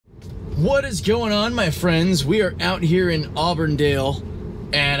What is going on, my friends? We are out here in Auburndale,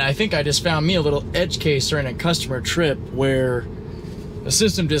 and I think I just found me a little edge case during a customer trip where the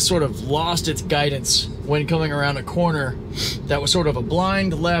system just sort of lost its guidance when coming around a corner that was sort of a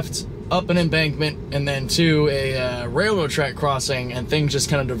blind left, up an embankment, and then to a railroad track crossing, and things just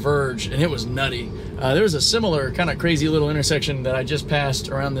kind of diverged, and it was nutty. There was a similar kind of crazy little intersection that I just passed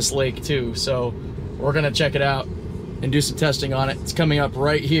around this lake too, so we're gonna check it out and do some testing on it. It's coming up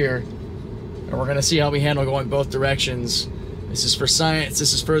right here, and we're gonna see how we handle going both directions. This is for science,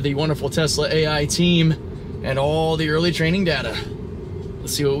 this is for the wonderful Tesla AI team, and all the early training data.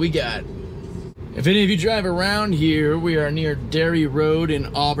 Let's see what we got. If any of you drive around here, we are near Dairy Road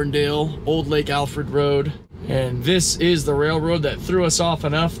in Auburndale, Old Lake Alfred Road. And this is the railroad that threw us off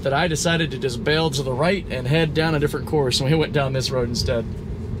enough that I decided to just bail to the right and head down a different course, and we went down this road instead.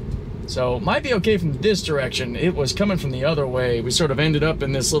 So, might be okay from this direction. It was coming from the other way. We sort of ended up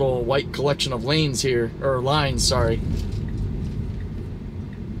in this little white collection of lanes here, or lines, sorry.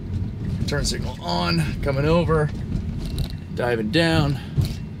 Turn signal on, coming over, diving down.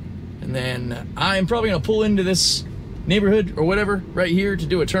 And then I'm probably gonna pull into this neighborhood or whatever right here to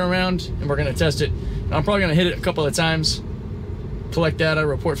do a turnaround, and we're gonna test it. And I'm probably gonna hit it a couple of times, collect data,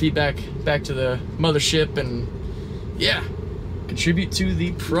 report feedback back to the mothership, and yeah, contribute to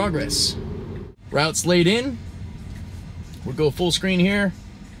the progress. Routes laid in. We'll go full screen here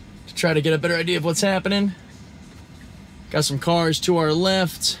to try to get a better idea of what's happening. Got some cars to our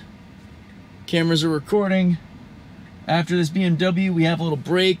left. Cameras are recording. After this BMW, we have a little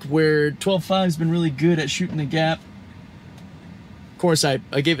break where 12.5's been really good at shooting the gap. Of course, I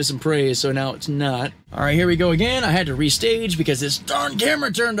gave it some praise, so now it's not. All right, here we go again. I had to restage because this darn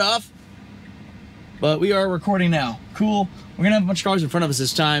camera turned off. But we are recording now. Cool. We're gonna have a bunch of cars in front of us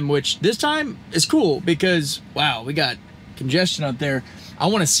this time, which this time is cool because, wow, we got congestion out there. I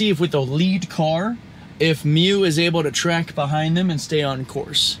wanna see if with the lead car, if Mew is able to track behind them and stay on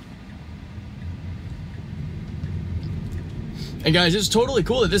course. And guys, it's totally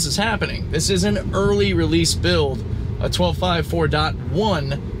cool that this is happening. This is an early release build, a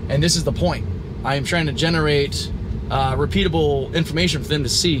 12.5.4.1, and this is the point. I am trying to generate repeatable information for them to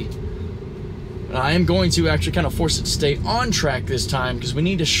see. And I am going to actually kind of force it to stay on track this time because we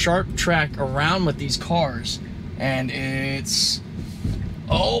need to sharp track around with these cars. And it's...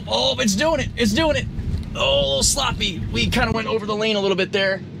 Oh, it's doing it. It's doing it. Oh, a little sloppy. We kind of went over the lane a little bit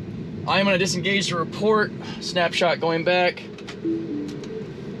there. I'm going to disengage the report. Snapshot going back.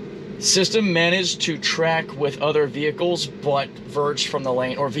 System managed to track with other vehicles, but verged from the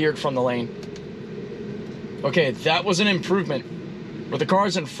lane, or veered from the lane. Okay, that was an improvement. With the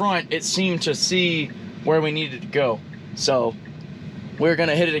cars in front, it seemed to see where we needed to go. So, we're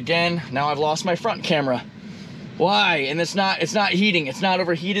gonna hit it again. Now I've lost my front camera. Why? And it's not heating. It's not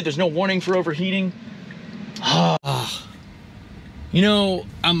overheated. There's no warning for overheating. You know,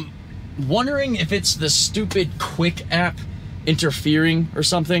 I'm wondering if it's the stupid Quick app interfering or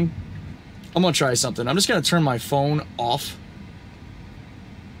something. I'm gonna try something. I'm just gonna turn my phone off.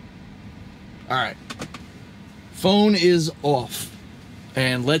 All right, phone is off,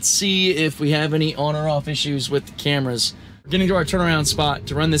 and let's see if we have any on or off issues with the cameras. We're getting to our turnaround spot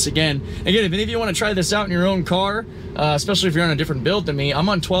to run this again. Again, if any of you want to try this out in your own car, especially if you're on a different build than me, I'm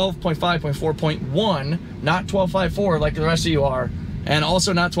on 12.5.4.1, not 12.5.4 like the rest of you are, and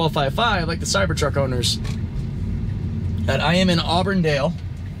also not 12.5.5 like the Cybertruck owners. And I am in Auburndale,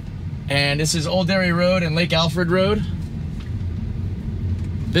 and this is Old Dairy Road and Lake Alfred Road.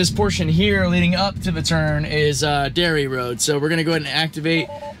 This portion here leading up to the turn is Dairy Road, so we're gonna go ahead and activate.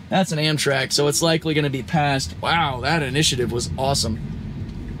 That's an Amtrak, so it's likely gonna be passed. Wow, that initiative was awesome.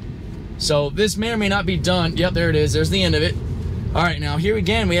 So this may or may not be done. Yep, there it is, there's the end of it. All right, now here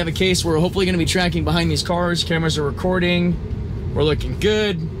again, we have a case where we're hopefully gonna be tracking behind these cars. Cameras are recording, we're looking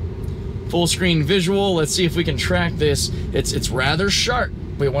good. Full screen visual, let's see if we can track this. It's rather sharp.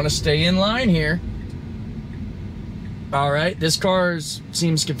 We want to stay in line here. All right, this car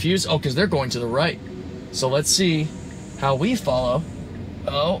seems confused. Oh, because they're going to the right. So let's see how we follow.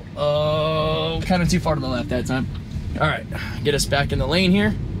 Oh, kind of too far to the left that time. All right, get us back in the lane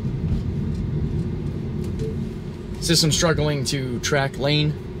here. System struggling to track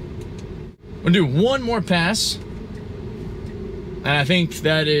lane. We'll do one more pass. And I think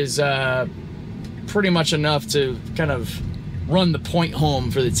that is pretty much enough to kind of run the point home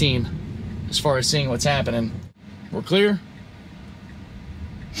for the team as far as seeing what's happening. We're clear.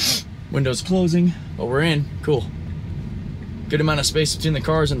 Windows closing, but we're in. Cool. Good amount of space between the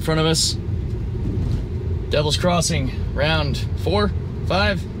cars in front of us. Devil's Crossing, round 4,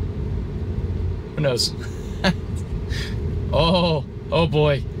 5. Who knows? Oh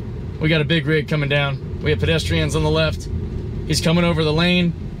boy. we got a big rig coming down. We have pedestrians on the left. He's coming over the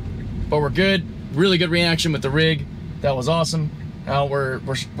lane, but we're good. Really good reaction with the rig. That was awesome. Now we're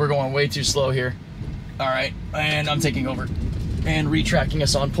going way too slow here. All right, and I'm taking over and retracking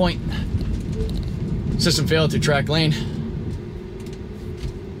us on point. System failed to track lane.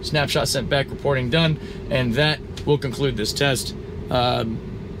 Snapshot sent back, reporting done, and that will conclude this test.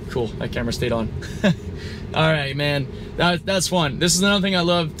 Cool, that camera stayed on. All right, man, that's fun. This is another thing I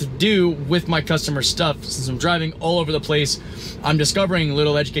love to do with my customer stuff. Since I'm driving all over the place, I'm discovering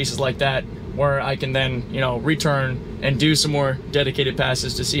little edge cases like that where I can then, you know, return and do some more dedicated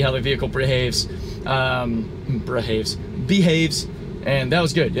passes to see how the vehicle behaves, and that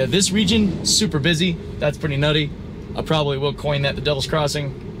was good. Yeah, this region, super busy. That's pretty nutty. I probably will coin that the Devil's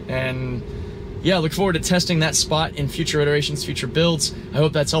Crossing, and yeah, look forward to testing that spot in future iterations, future builds. I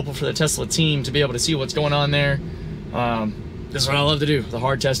hope that's helpful for the Tesla team to be able to see what's going on there. This is what I love to do, the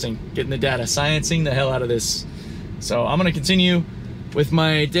hard testing, getting the data, sciencing the hell out of this. So I'm gonna continue with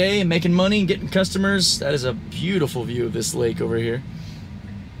my day and making money and getting customers. That is a beautiful view of this lake over here.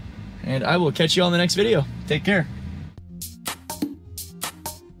 And I will catch you on the next video. Take care.